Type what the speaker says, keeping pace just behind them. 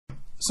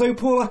So,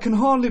 Paul, I can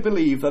hardly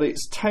believe that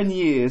it's 10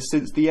 years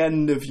since the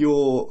end of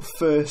your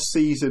first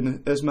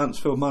season as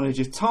Mansfield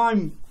manager.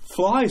 Time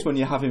flies when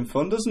you're having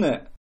fun, doesn't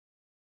it?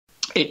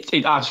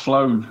 It has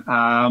flown.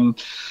 I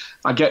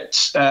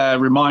get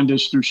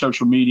reminders through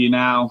social media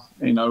now,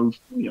 with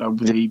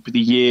the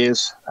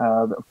years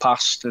that have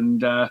passed,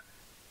 and there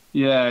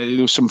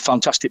was some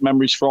fantastic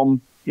memories from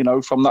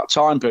that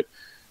time. But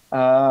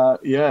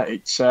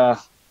it's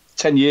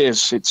 10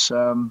 years. It's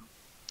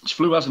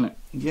flew, hasn't it?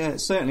 Yeah,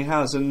 it certainly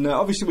has. And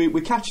obviously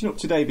we're catching up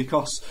today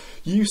because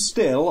you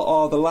still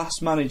are the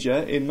last manager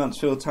in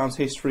Mansfield Town's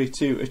history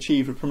to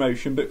achieve a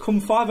promotion. But come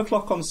 5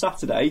 o'clock on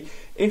Saturday,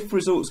 if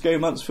results go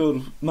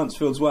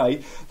Mansfield's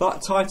way,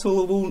 that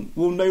title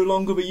will no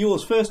longer be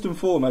yours. First and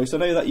foremost, I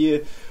know that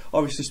you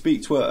obviously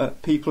speak to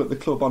people at the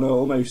club on an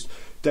almost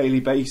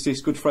daily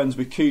basis, good friends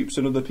with Coops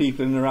and other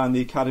people in and around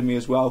the academy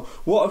as well.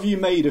 What have you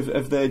made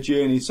of their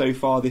journey so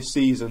far this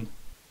season?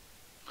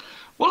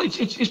 Well,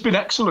 it's been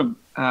excellent.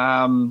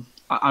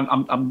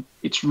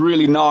 It's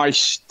really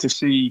nice to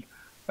see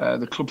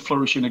the club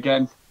flourishing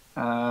again.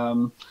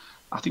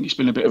 I think it's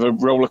been a bit of a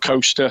roller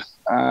coaster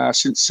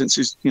since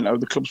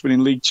the club's been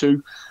in League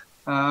Two.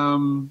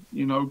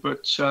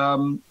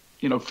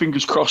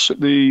 Fingers crossed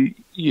that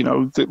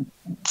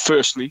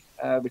firstly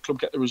the club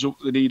get the result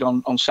they need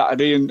on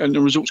Saturday and the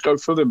results go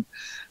for them.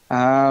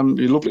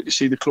 It's lovely to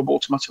see the club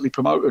automatically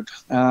promoted.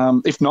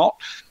 If not,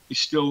 it's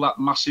still that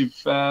massive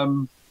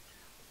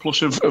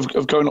plus of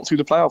going up through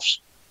the playoffs.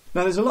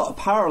 Now, there's a lot of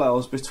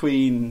parallels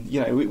between,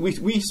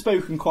 we've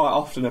spoken quite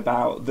often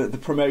about the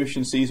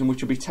promotion season,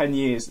 which will be 10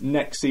 years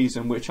next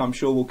season, which I'm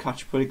sure we'll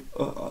catch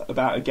up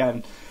about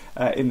again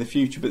in the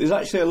future. But there's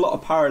actually a lot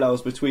of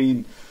parallels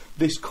between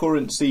this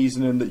current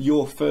season and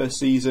your first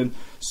season.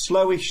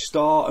 Slowish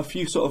start, a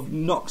few sort of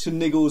knocks and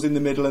niggles in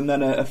the middle, and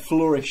then a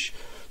flourish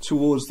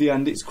towards the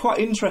end. It's quite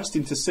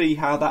interesting to see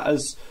how that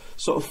has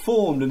sort of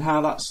formed and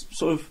how that's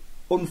sort of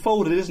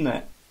unfolded, isn't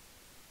it?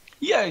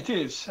 Yeah, it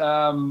is.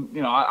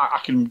 I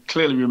can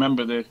clearly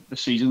remember the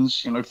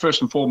seasons.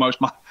 First and foremost,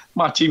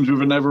 my teams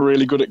were never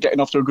really good at getting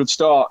off to a good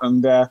start,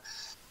 and I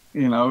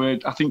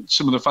think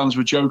some of the fans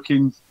were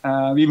joking.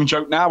 They even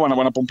joke now when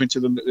I bump into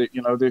them that they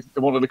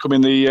wanted to come in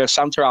the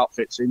Santa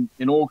outfits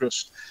in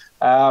August.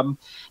 But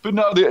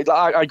no,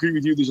 I agree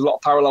with you. There's a lot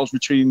of parallels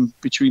between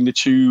the two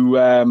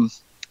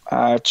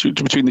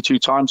between the two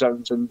time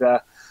zones, and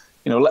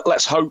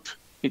let's hope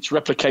it's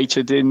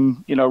replicated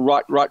in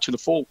right to the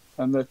full,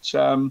 and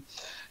that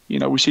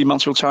we see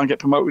Mansfield Town get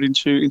promoted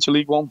into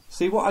League One.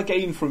 See, what I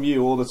gain from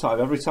you all the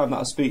time, every time that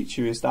I speak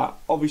to you, is that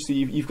obviously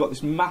you've got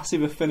this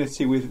massive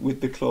affinity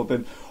with the club,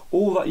 and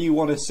all that you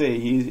want to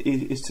see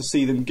is to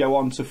see them go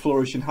on to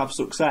flourish and have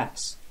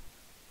success.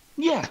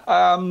 Yeah,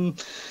 I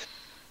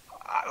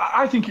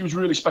think it was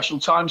really special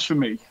times for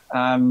me,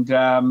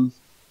 and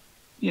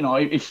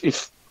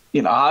if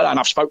and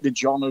I've spoken to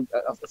John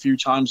a few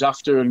times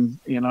after, and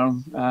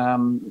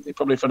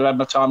probably if I'd had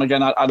my time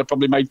again, I'd have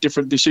probably made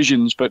different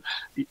decisions. But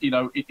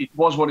it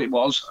was what it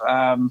was.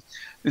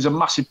 There's a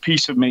massive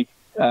piece of me,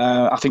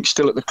 I think,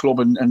 still at the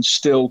club and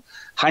still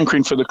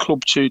hankering for the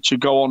club to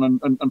go on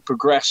and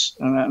progress.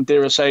 And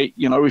dare I say,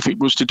 if it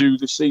was to do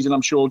this season,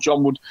 I'm sure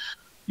John would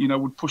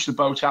push the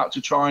boat out to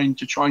try and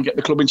get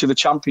the club into the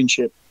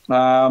Championship.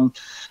 For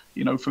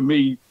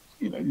me,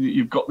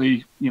 you've got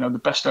the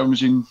best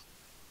owners in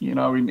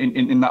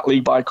that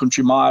league by a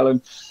country mile,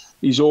 and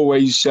he's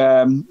always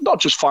not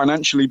just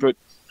financially but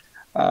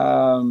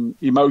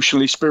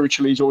emotionally,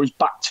 spiritually, he's always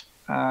backed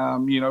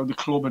the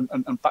club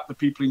and backed the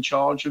people in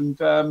charge, and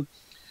sort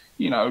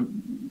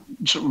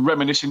of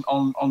reminiscing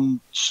on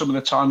some of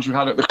the times we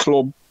had at the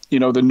club,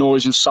 the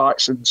noise and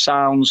sights and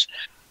sounds.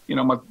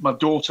 My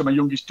daughter, my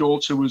youngest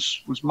daughter,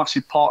 was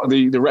massive part of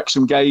the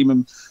Wrexham game,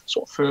 and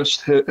sort of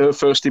her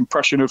first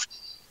impression of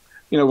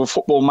a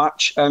football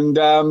match, and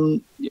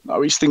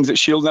it's things that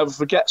she'll never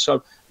forget.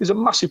 So there's a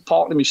massive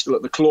part of me still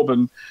at the club,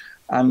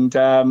 and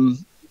I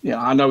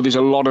know there's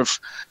a lot of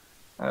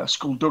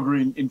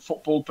skullduggery in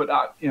football, but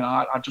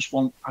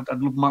I'd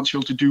love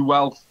Mansfield to do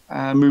well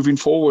moving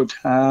forward.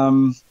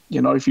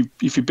 If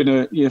you've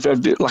been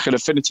like an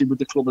affinity with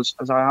the club as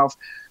I have,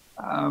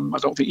 I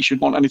don't think you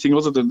should want anything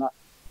other than that.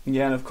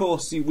 Yeah, and of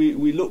course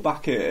we look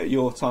back at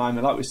your time,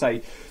 and like we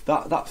say,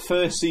 that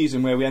first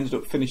season where we ended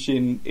up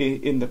finishing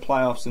in the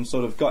playoffs and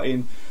sort of got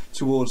in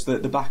towards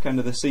the back end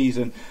of the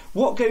season.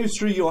 What goes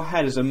through your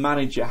head as a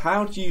manager?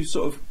 How do you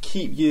sort of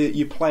keep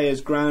your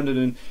players grounded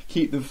and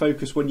keep them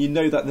focused when you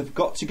know that they've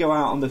got to go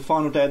out on the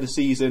final day of the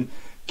season,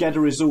 get a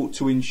result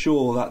to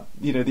ensure that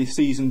the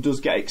season does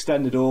get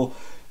extended, or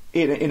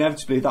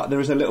inevitably that there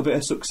is a little bit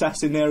of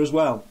success in there as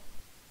well?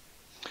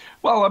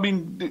 Well, I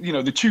mean,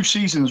 the two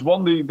seasons,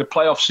 one, the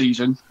playoff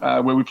season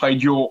where we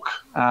played York,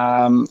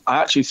 I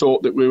actually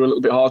thought that we were a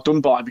little bit hard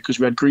done by because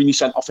we had Greeny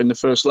sent off in the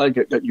first leg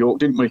at York,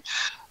 didn't we?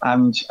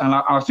 And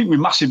I think we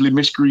massively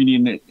missed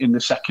Greeny in the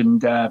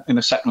second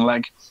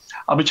leg.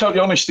 I'll be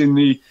totally honest, in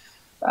the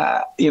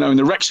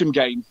Wrexham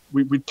game,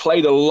 we'd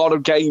played a lot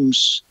of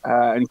games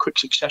in quick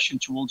succession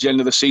towards the end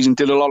of the season,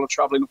 did a lot of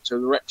travelling up to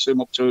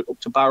Wrexham, up to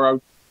Barrow,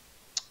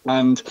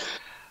 and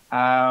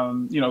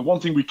One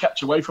thing we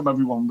kept away from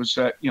everyone was,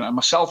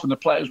 myself and the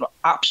players were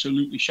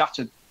absolutely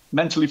shattered,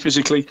 mentally,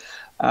 physically.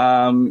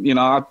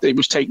 It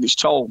was taking its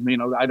toll.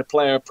 I had a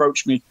player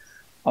approach me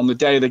on the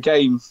day of the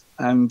game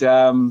and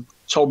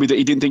told me that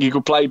he didn't think he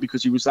could play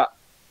because he was that,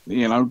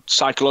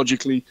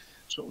 psychologically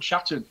sort of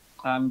shattered.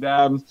 And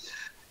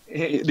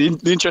the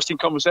interesting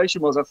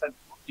conversation was, I said,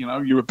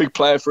 you're a big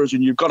player for us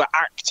and you've got to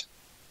act,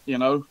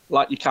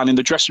 like you can in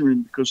the dressing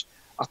room, because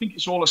I think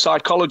it's all a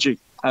psychology.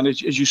 And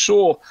as you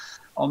saw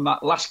on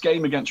that last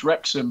game against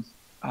Wrexham,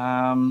 we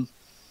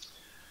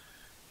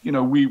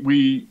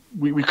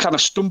kind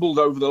of stumbled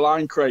over the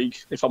line, Craig,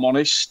 if I'm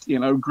honest.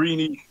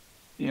 Greeny,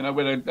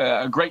 with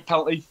a great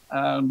penalty.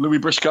 Louis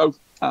Briscoe,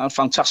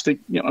 fantastic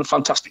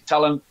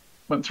talent,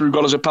 went through,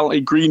 got us a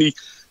penalty. Greeny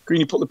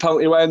put the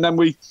penalty away, and then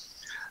we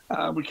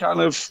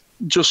kind of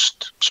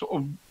just sort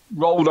of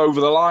rolled over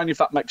the line, if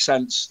that makes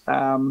sense.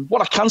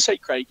 What I can say,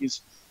 Craig,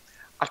 is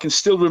I can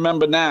still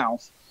remember now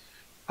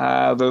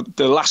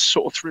the last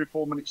sort of 3 or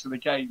 4 minutes of the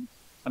game,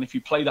 and if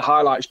you play the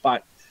highlights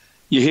back,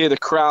 you hear the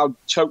crowd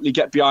totally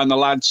get behind the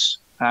lads,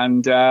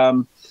 and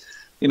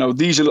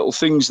these are little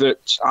things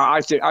that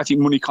I think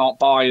money can't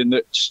buy, and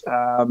that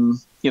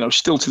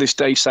still to this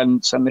day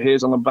send the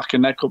hairs on the back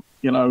of the neck up,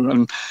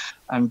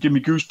 and give me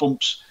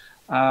goosebumps.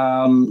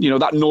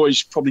 That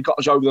noise probably got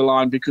us over the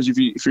line, because if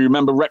you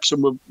remember,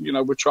 Wrexham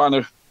we're trying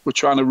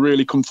to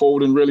really come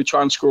forward and really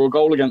try and score a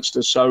goal against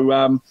us.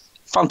 So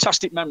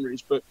fantastic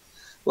memories, but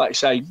like I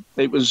say,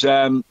 it was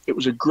a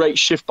great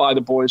shift by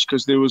the boys,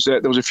 because there was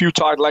a few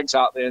tired legs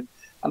out there,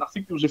 and I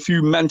think there was a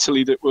few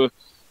mentally that were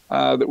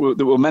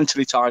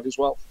mentally tired as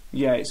well.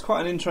 Yeah, it's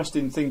quite an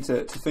interesting thing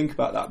to think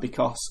about that,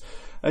 because,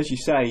 as you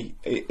say,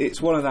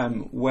 it's one of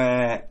them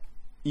where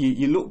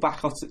you look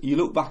back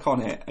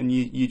on it and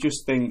you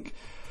just think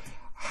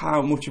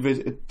how much of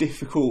a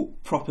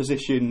difficult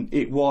proposition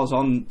it was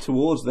on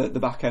towards the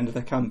back end of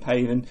the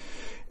campaign, and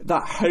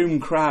that home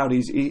crowd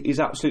is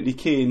absolutely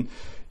key. And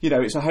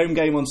it's a home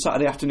game on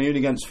Saturday afternoon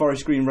against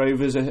Forest Green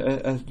Rovers,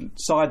 a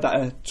side that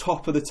are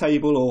top of the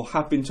table or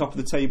have been top of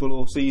the table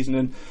all season.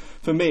 And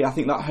for me, I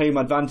think that home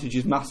advantage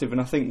is massive, and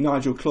I think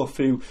Nigel Clough,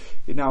 who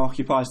now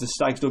occupies the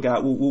Stags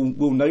dugout,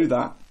 will know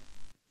that.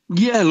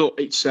 Yeah, look,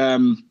 it's a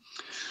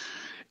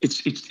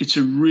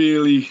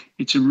really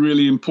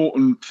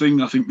important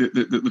thing. I think that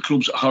the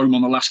club's at home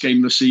on the last game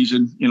of the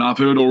season. I've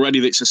heard already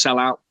that it's a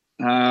sellout.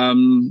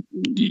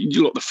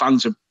 You look, the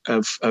fans of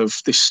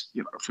this,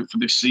 for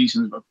this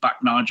season, back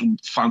Nigel,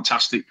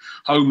 fantastic,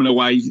 home and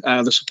away.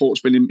 The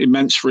support's been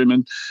immense for him,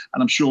 and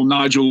I'm sure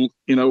Nigel,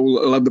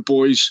 will have the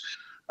boys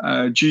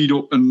G'd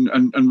up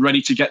and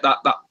ready to get that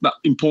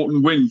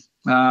important win.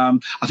 I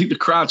think the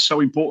crowd's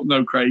so important,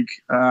 though, Craig.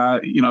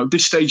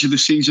 This stage of the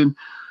season,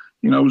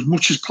 as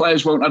much as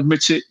players won't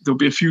admit it, there'll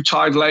be a few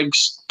tired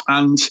legs,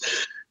 and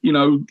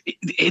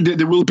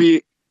there will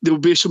be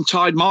some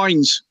tired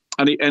minds.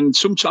 And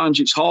sometimes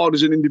it's hard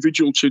as an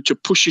individual to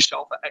push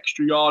yourself that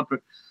extra yard.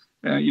 But,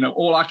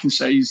 all I can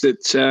say is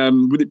that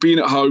with it being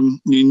at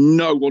home,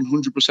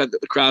 100% that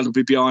the crowd will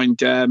be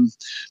behind Nigel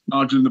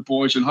and the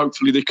boys, and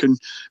hopefully they can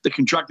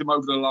drag them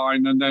over the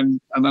line, and then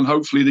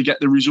hopefully they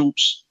get the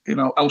results,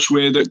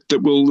 elsewhere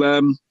that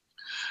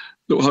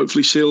will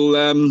hopefully seal,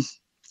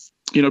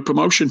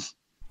 promotion.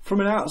 From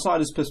an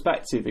outsider's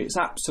perspective, it's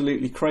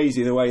absolutely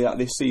crazy the way that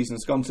this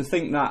season's gone. To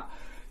think that,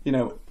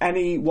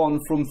 anyone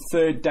from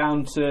third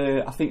down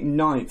to, I think,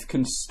 ninth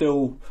can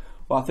still...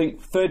 Well, I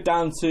think third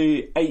down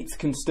to eighth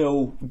can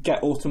still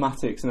get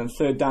automatics, and then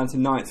third down to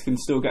ninth can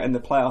still get in the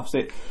playoffs.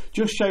 It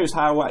just shows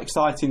how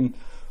exciting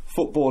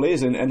football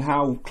is, and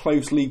how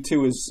close League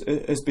Two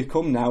has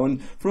become now.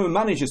 And from a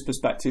manager's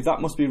perspective,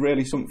 that must be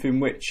really something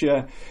which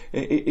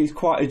is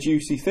quite a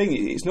juicy thing.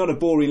 It's not a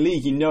boring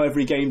league.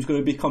 Every game's going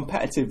to be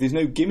competitive. There's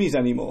no gimmies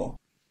anymore.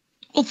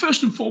 Well,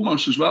 first and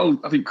foremost as well,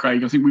 I think,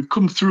 Craig, we've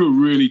come through a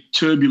really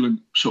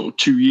turbulent sort of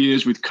 2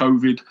 years with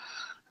COVID,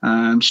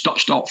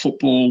 stop-start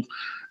football,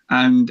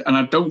 and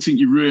I don't think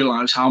you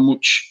realise how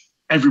much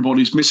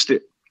everybody's missed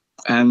it.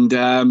 And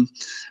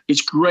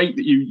it's great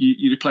that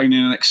you're playing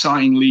in an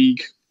exciting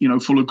league,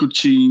 full of good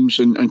teams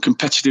and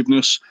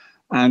competitiveness,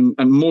 and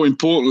more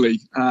importantly,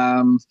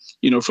 from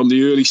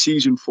the early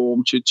season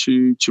form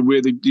to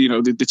where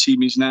the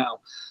team is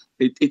now.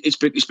 It's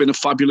been a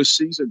fabulous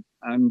season,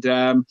 and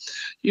I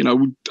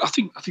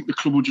think the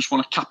club will just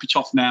want to cap it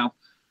off now,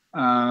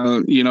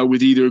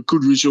 with either a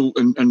good result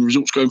and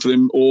results going for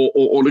them,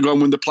 or to go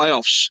and win the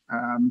playoffs.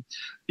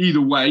 Either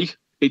way,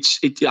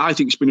 I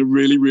think it's been a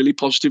really, really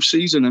positive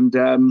season, and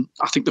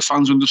I think the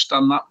fans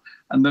understand that,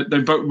 and they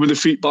vote with their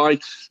feet by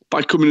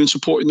coming and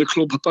supporting the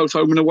club both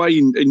home and away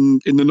in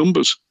the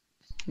numbers.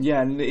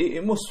 Yeah, and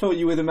it must fill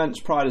you with immense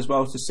pride as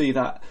well to see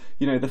that,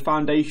 the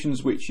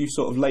foundations which you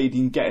sort of laid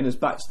in getting us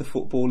back to the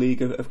Football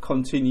League have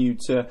continued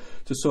to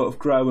sort of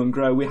grow and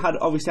grow. We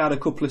obviously had a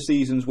couple of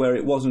seasons where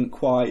it wasn't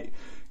quite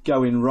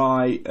going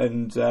right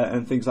and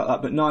things like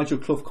that, but Nigel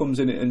Clough comes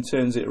in and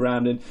turns it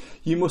around, and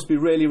you must be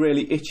really,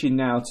 really itching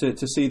now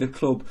to see the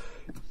club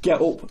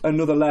get up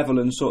another level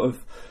and sort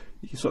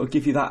of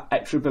give you that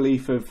extra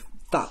belief of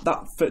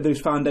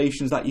those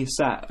foundations that you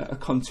set are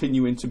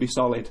continuing to be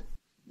solid?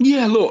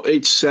 Yeah, look,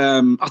 it's.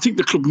 I think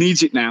the club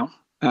needs it now.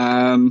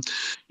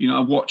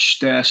 I've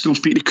watched, still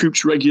speak to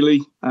Coops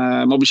regularly.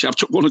 Obviously, I've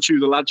took one or two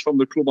of the lads from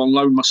the club on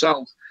loan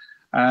myself.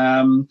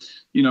 When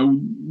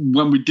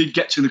we did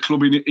get to the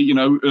club,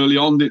 early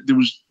on, there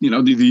was,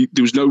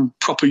 there was no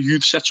proper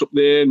youth setup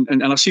there,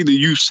 and I see the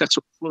youth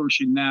setup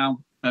flourishing now,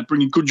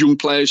 bringing good young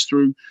players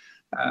through.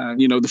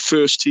 The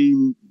first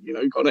team,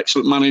 you've got an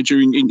excellent manager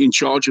in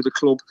charge of the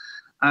club,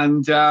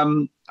 and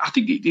I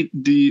think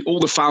all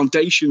the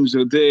foundations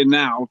are there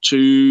now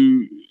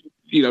to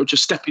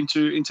step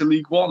into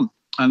League One.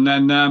 And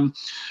then,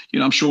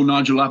 I'm sure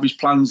Nigel will have his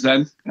plans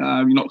then,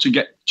 not to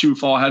get too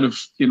far ahead of,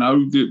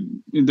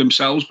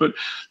 themselves, but,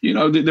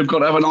 they've got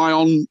to have an eye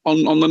on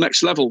the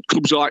next level.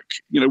 Clubs like,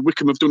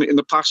 Wickham have done it in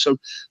the past. So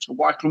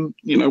why can't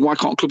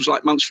clubs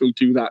like Mansfield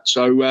do that?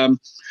 So,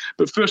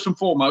 but first and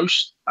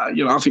foremost,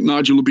 I think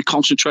Nigel will be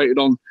concentrated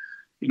on,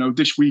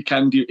 this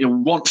weekend. He'll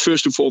want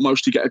first and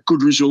foremost to get a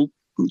good result.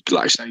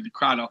 Like I say, the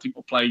crowd, I think,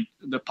 will play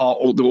the part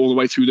all the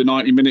way through the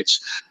 90 minutes.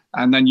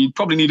 And then you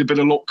probably need a bit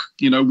of luck,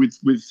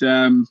 with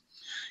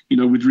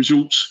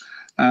results,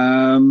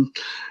 falling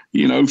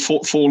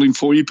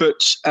for you.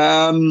 But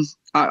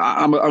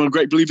I'm a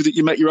great believer that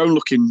you make your own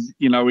luck in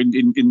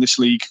this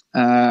league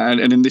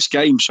and in this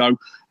game. So,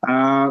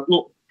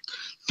 look,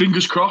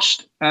 fingers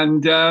crossed,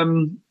 and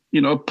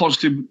a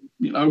positive,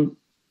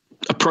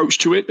 approach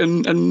to it,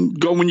 and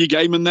go and win your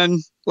game. And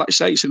then, like I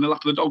say, it's in the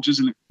lap of the dogs,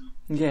 isn't it?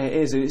 Yeah, it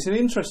is. It's an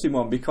interesting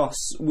one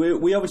because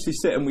we obviously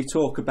sit and we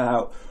talk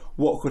about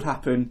what could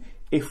happen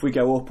if we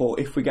go up or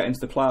if we get into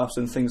the playoffs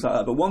and things like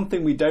that. But one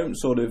thing we don't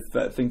sort of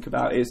think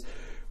about is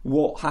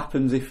what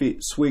happens if it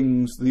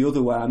swings the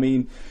other way. I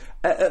mean,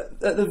 at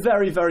the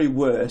very, very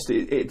worst,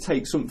 it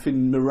takes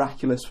something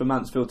miraculous for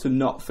Mansfield to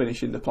not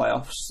finish in the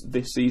playoffs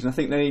this season. I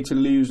think they need to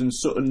lose and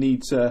Sutton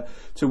need to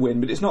win,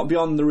 but it's not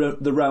beyond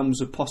the realms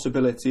of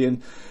possibility.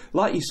 And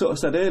like you sort of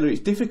said earlier, it's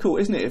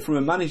difficult, isn't it, from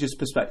a manager's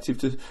perspective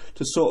to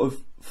sort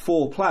of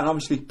foreplan.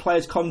 Obviously,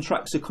 players'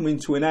 contracts are coming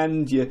to an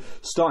end. You're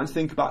starting to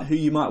think about who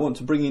you might want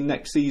to bring in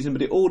next season,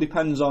 but it all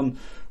depends on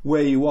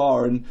where you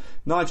are. And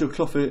Nigel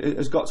Clough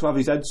has got to have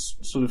his head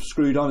sort of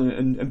screwed on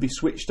and be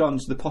switched on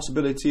to the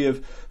possibility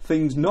of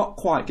things not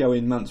quite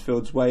going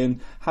Mansfield's way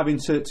and having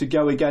to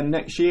go again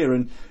next year.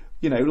 And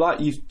like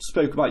you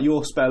spoke about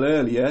your spell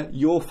earlier,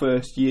 your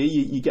first year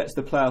you get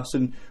to the playoffs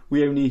and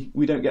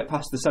we don't get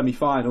past the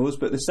semi-finals,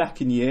 but the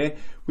second year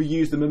we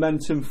use the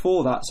momentum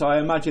for that. So I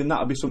imagine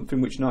that'll be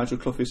something which Nigel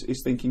Clough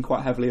is thinking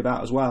quite heavily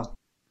about as well.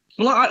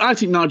 Well, I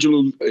think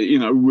Nigel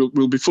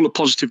will be full of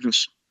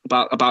positiveness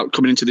about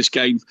coming into this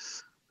game.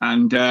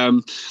 And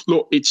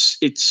look, it's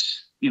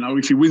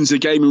if he wins the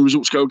game and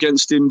results go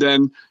against him,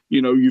 then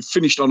you've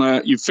finished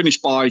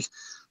by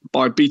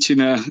beating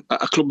a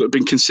club that have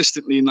been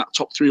consistently in that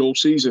top three all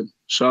season.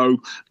 So,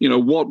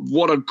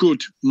 what a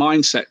good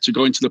mindset to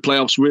go into the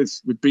playoffs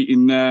with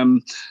beating,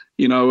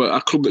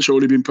 a club that's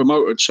already been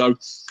promoted. So,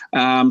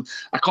 I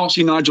can't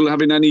see Nigel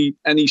having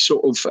any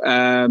sort of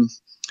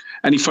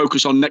any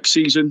focus on next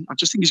season. I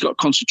just think he's got to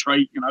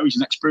concentrate. He's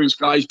an experienced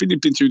guy. He's been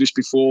through this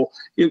before.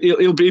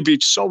 He'll be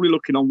solely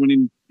looking on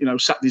winning,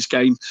 Saturday's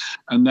game,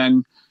 and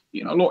then.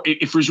 Look,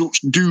 if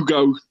results do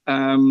go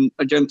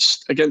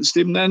against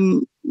him,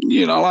 then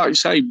like I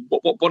say,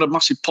 what a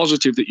massive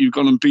positive that you've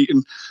gone and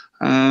beaten,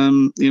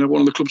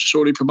 one of the clubs that's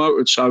already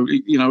promoted. So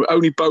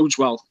only bodes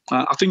well.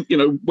 I think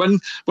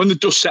when the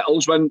dust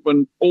settles,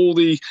 when all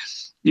the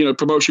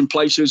promotion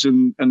places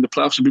and the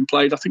playoffs have been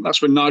played, I think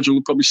that's when Nigel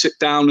will probably sit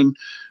down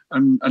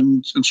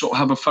and sort of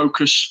have a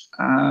focus,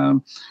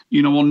 on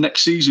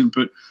next season.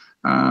 But.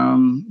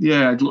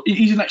 Look,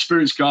 he's an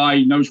experienced guy.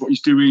 He knows what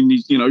he's doing.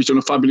 He's done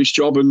a fabulous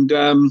job. And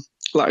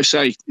like I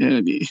say,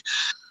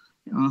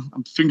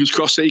 I'm fingers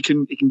crossed that he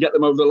can get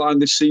them over the line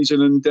this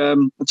season and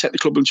take the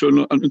club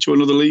into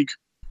another league.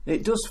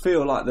 It does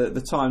feel like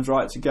the time's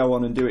right to go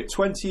on and do it.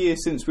 20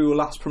 years since we were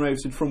last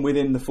promoted from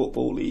within the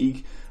Football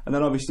League, and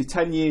then obviously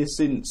 10 years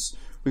since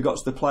we got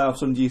to the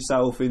playoffs under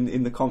yourself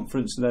in the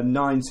conference, and then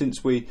 9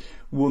 since we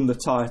won the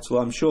title.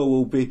 I'm sure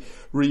we'll be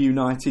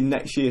reuniting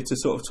next year to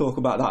sort of talk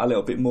about that a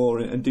little bit more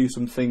and do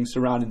some things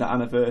surrounding that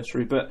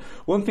anniversary. But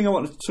one thing I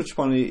want to touch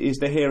upon is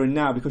the here and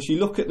now, because you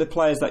look at the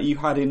players that you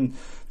had in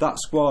that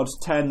squad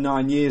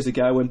 9 years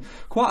ago, and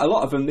quite a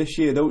lot of them this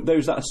year,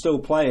 those that are still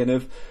playing,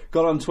 have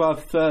gone on to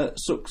have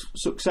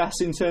success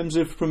in terms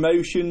of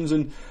promotions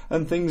and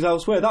things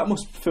elsewhere. That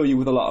must fill you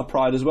with a lot of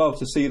pride as well,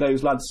 to see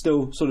those lads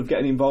still sort of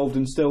getting involved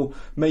and still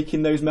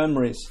making those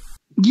memories.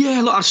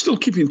 Yeah, look, I still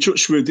keep in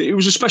touch with it. It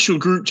was a special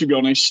group, to be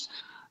honest.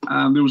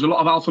 There was a lot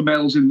of alpha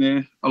males in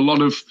there, a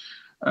lot of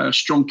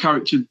strong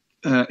character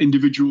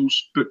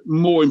individuals, but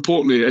more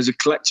importantly, as a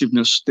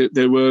collectiveness,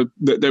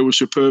 they were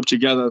superb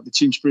together. The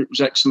team spirit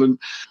was excellent,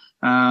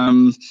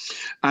 and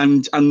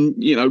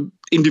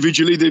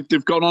individually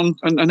they've gone on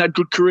and had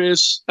good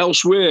careers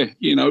elsewhere.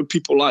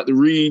 People like the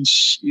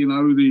Reeds,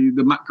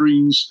 the Matt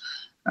Greens.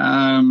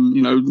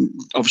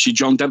 Obviously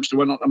John Dempster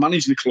went on to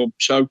manage the club,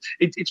 so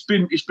it's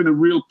been a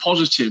real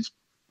positive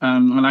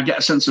And I get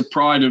a sense of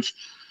pride of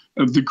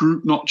the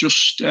group not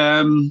just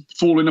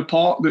falling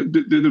apart,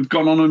 that have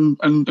gone on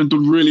and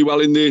done really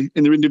well in their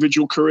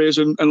individual careers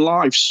and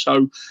lives.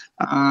 So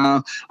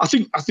I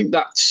think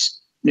that's,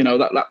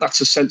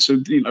 that's a sense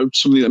of,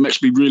 something that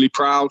makes me really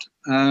proud.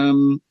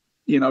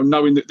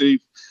 Knowing that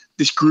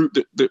this group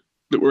that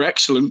were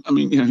excellent. I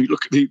mean, you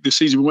look at the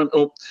season we went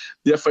up,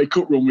 the FA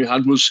Cup run we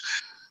had was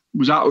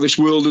out of this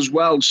world as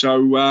well.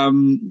 So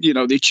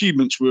the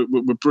achievements were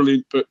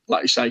brilliant. But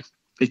like I say,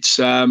 it's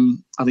I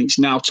think it's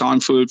now time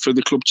for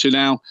the club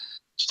to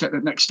take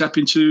that next step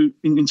into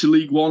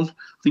League One.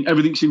 I think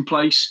everything's in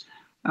place,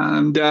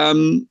 and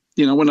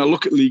when I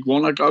look at League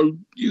One, I go,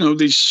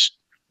 there's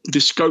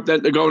scope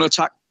then to go and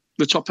attack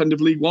the top end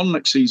of League One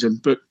next season.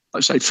 But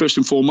like I say, first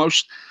and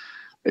foremost,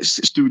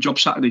 let's do a job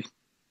Saturday.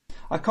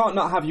 I can't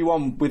not have you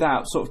on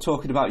without sort of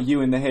talking about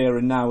you in the here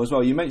and now as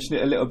well. You mentioned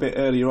it a little bit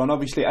earlier on.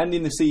 Obviously,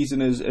 ending the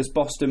season as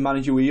Boston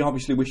manager, we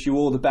obviously wish you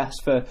all the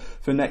best for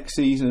next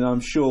season. And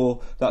I'm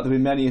sure that there'll be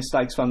many a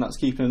Stags fan that's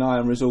keeping an eye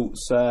on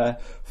results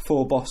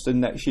for Boston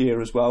next year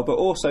as well. But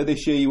also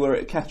this year you were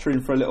at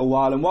Kettering for a little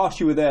while. And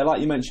whilst you were there,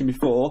 like you mentioned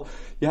before,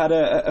 you had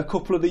a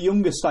couple of the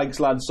younger Stags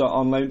lads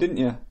on loan, didn't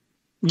you?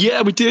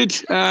 Yeah, we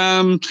did.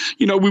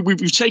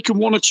 We've taken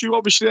one or two.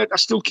 Obviously, I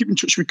still keep in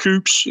touch with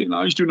Coops.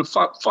 He's doing a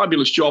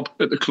fabulous job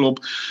at the club.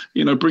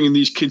 Bringing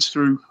these kids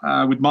through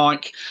with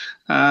Mike.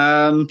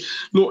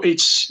 Look,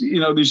 it's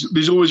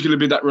there's always going to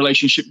be that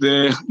relationship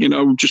there.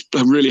 Just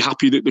I'm really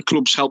happy that the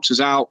club's helped us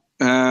out.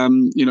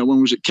 When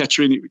we was at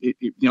Kettering,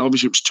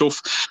 obviously it was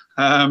tough.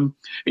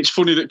 It's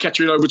funny that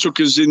Kettering overtook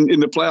us in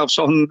the playoffs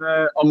on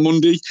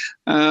Monday.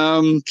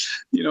 A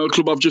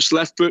club I've just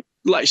left, but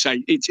like I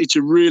say, it's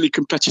a really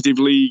competitive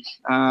league.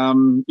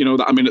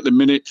 That I'm in at the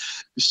minute.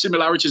 The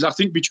similarities, I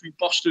think, between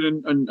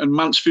Boston and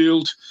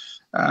Mansfield.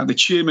 The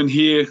chairman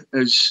here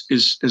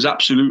has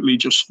absolutely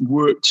just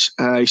worked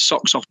his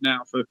socks off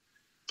now for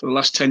the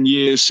last 10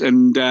 years,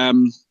 and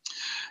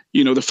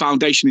the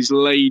foundation is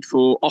laid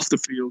for off the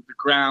field, the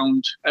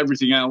ground,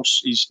 everything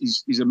else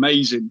is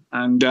amazing.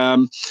 And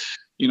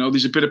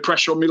there's a bit of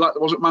pressure on me, like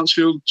there was at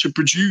Mansfield, to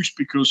produce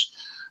because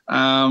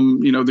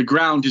the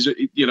ground is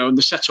and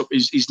the setup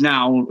is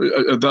now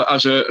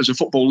as a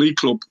football league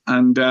club,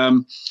 and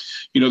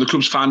the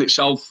club's found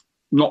itself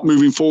not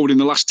moving forward in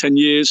the last 10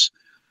 years.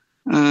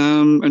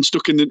 And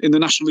stuck in the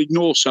National League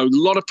North, so a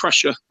lot of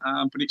pressure.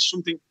 But it's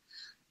something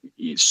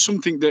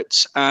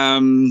that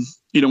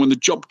when the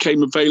job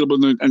came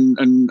available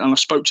and I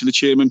spoke to the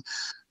chairman,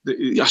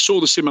 I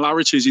saw the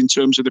similarities in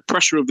terms of the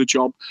pressure of the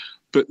job,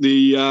 but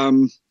the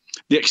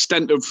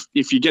extent of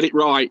if you get it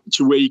right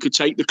to where you could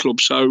take the club.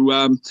 So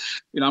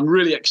I'm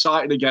really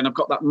excited again. I've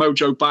got that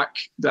mojo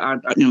back that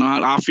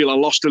I feel I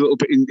lost a little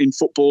bit in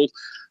football.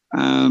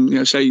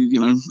 It's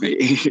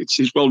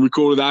well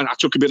recorded that I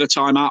took a bit of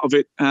time out of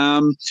it.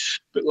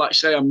 But like I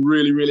say, I'm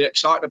really, really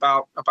excited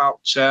about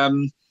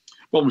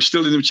we're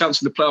still in the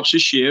chance of the playoffs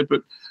this year,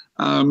 but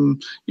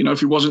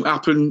if it wasn't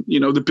happen,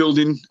 the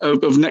building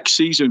of next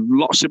season, a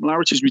lot of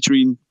similarities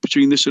between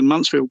this and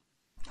Mansfield.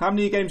 How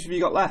many games have you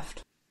got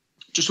left?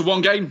 Just the one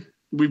game.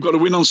 We've got to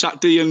win on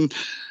Saturday and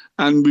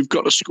we've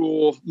got to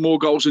score more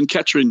goals than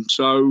Kettering.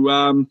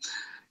 So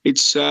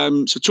it's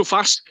a tough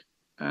ask.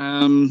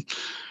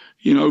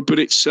 But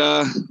it's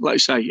like I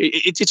say,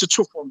 it's a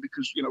tough one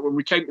because when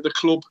we came to the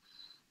club,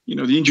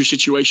 the injury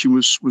situation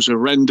was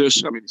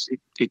horrendous. I mean,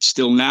 it's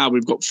still now.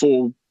 We've got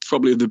four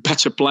probably the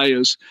better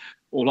players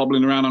all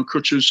hobbling around on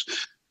crutches.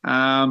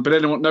 But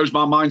anyone that knows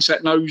my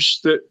mindset knows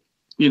that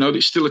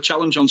it's still a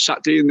challenge on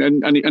Saturday,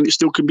 and it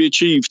still can be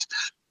achieved.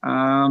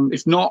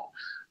 If not,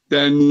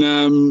 then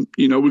we're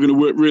going to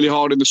work really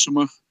hard in the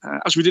summer,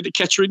 as we did at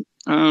Kettering.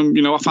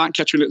 I found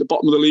Kettering at the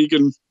bottom of the league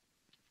and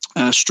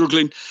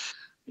struggling.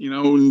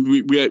 And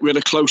we had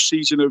a close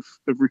season of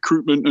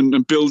recruitment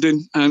and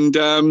building. And,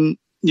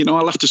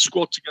 I left a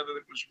squad together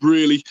that was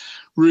really,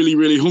 really,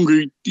 really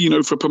hungry,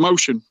 for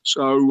promotion.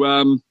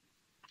 So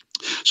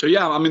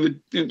yeah,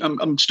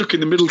 I'm stuck in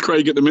the middle,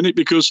 Craig, at the minute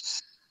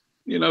because,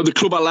 the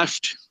club I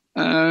left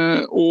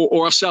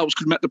or ourselves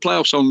could make the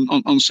playoffs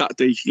on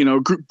Saturday.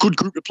 Good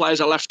group of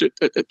players I left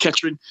at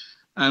Kettering.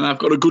 And I've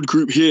got a good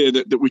group here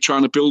that we're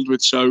trying to build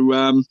with.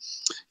 So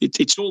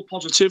it's all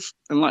positive.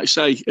 And like I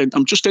say,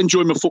 I'm just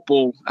enjoying my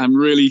football. I'm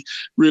really,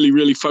 really,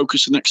 really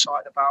focused and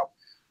excited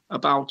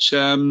about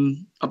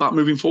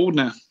moving forward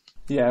now.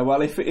 Yeah,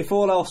 well, if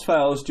all else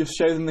fails, just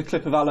show them the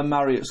clip of Alan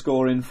Marriott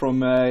scoring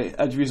from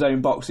edge of his own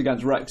box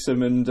against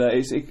Wrexham, and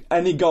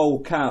any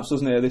goal counts,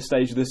 doesn't it, at this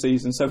stage of the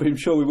season? So I'm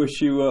sure we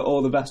wish you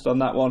all the best on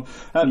that one.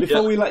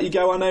 Before we let you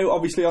go, I know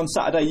obviously on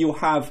Saturday you'll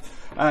have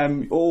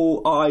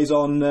all eyes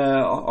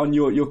on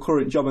your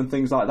current job and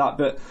things like that,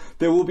 but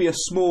there will be a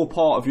small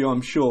part of you,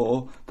 I'm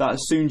sure, that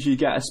as soon as you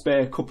get a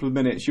spare couple of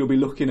minutes, you'll be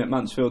looking at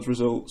Mansfield's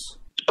results.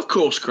 Of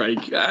course, Craig.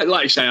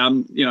 Like I say,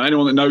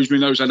 anyone that knows me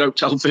knows I don't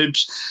tell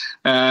fibs.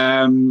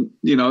 That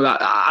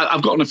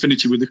I've got an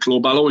affinity with the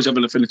club. I'll always have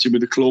an affinity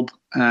with the club.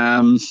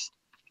 And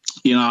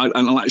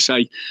like I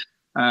say,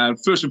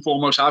 First and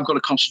foremost, I've got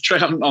to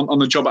concentrate on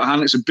the job at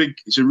hand.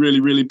 It's a really,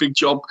 really big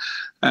job,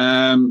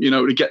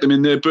 to get them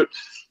in there. But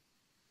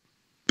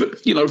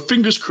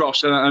fingers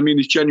crossed. I mean,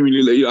 it's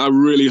genuinely. I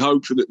really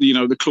hope that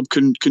the club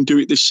can do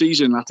it this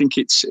season. I think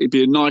it'd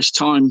be a nice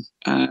time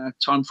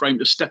frame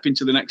to step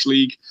into the next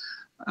league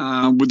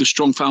with the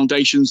strong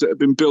foundations that have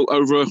been built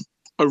over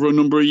a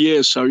number of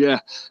years. So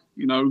yeah,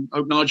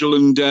 hope Nigel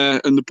and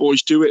the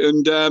boys do it.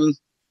 And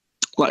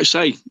like I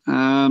say,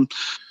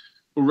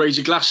 we'll raise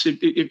a glass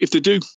if they do.